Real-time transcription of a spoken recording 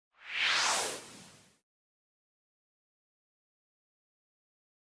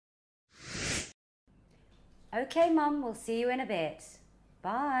OK, Mum, we'll see you in a bit.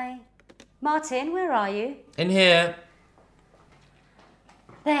 Bye. Martin, where are you? In here.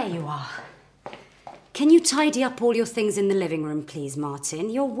 There you are. Can you tidy up all your things in the living room, please, Martin?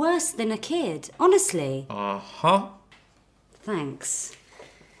 You're worse than a kid, honestly. Uh-huh. Thanks.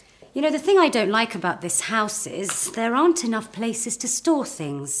 You know, the thing I don't like about this house is there aren't enough places to store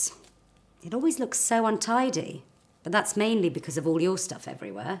things. It always looks so untidy. But that's mainly because of all your stuff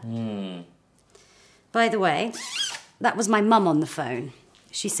everywhere. By the way, that was my mum on the phone.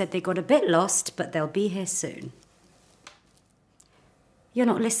 She said they got a bit lost, but they'll be here soon. You're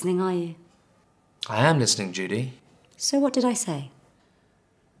not listening, are you? I am listening, Judy. So what did I say?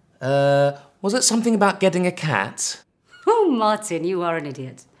 Was it something about getting a cat? Oh, Martin, you are an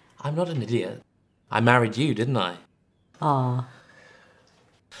idiot. I'm not an idiot. I married you, didn't I? Ah.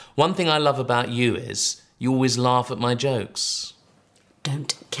 One thing I love about you is you always laugh at my jokes.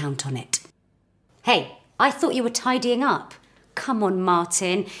 Don't count on it. Hey, I thought you were tidying up. Come on,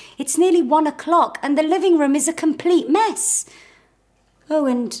 Martin. It's nearly 1 o'clock and the living room is a complete mess. Oh,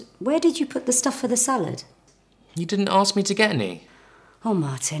 and where did you put the stuff for the salad? You didn't ask me to get any. Oh,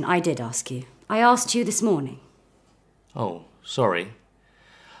 Martin, I did ask you. I asked you this morning. Oh, sorry.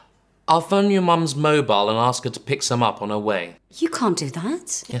 I'll phone your mum's mobile and ask her to pick some up on her way. You can't do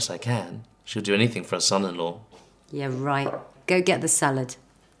that. Yes, I can. She'll do anything for her son-in-law. Yeah, right. Go get the salad.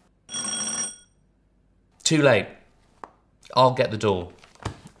 Too late. I'll get the door.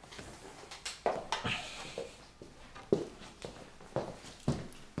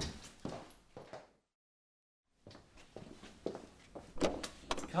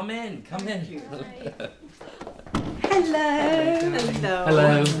 Come in, come in. Hello.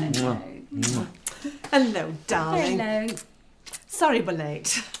 Hello. Hello, darling. Hello. Sorry we're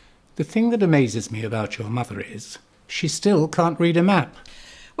late. The thing that amazes me about your mother is she still can't read a map.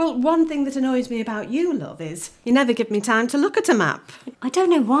 Well, one thing that annoys me about you, love, is you never give me time to look at a map. I don't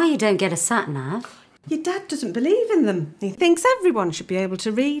know why you don't get a sat-nav. Your dad doesn't believe in them. He thinks everyone should be able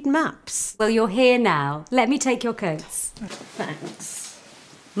to read maps. Well, you're here now. Let me take your coats. Thanks.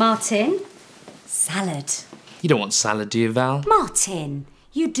 Martin, salad. You don't want salad, do you, Val? Martin,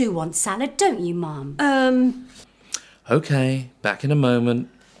 you do want salad, don't you, Mum? OK, back in a moment.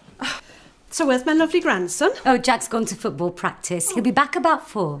 So where's my lovely grandson? Oh, Jack's gone to football practice. He'll be back about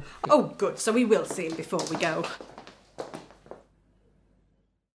 4. Oh, good. So we will see him before we go.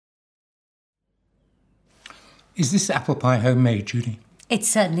 Is this apple pie homemade, Judy? It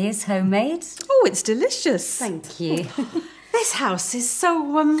certainly is homemade. Oh, it's delicious. Thank you. This house is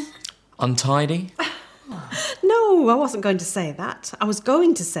so, Untidy? No, I wasn't going to say that. I was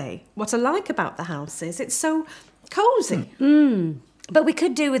going to say what I like about the house is it's so cosy. But we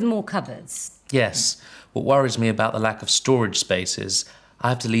could do with more cupboards. Yes. What worries me about the lack of storage space is I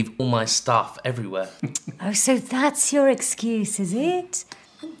have to leave all my stuff everywhere. Oh, so that's your excuse, is it?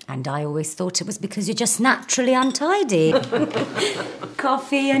 And I always thought it was because you're just naturally untidy.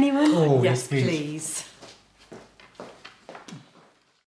 Coffee, anyone? Oh, Yes, please.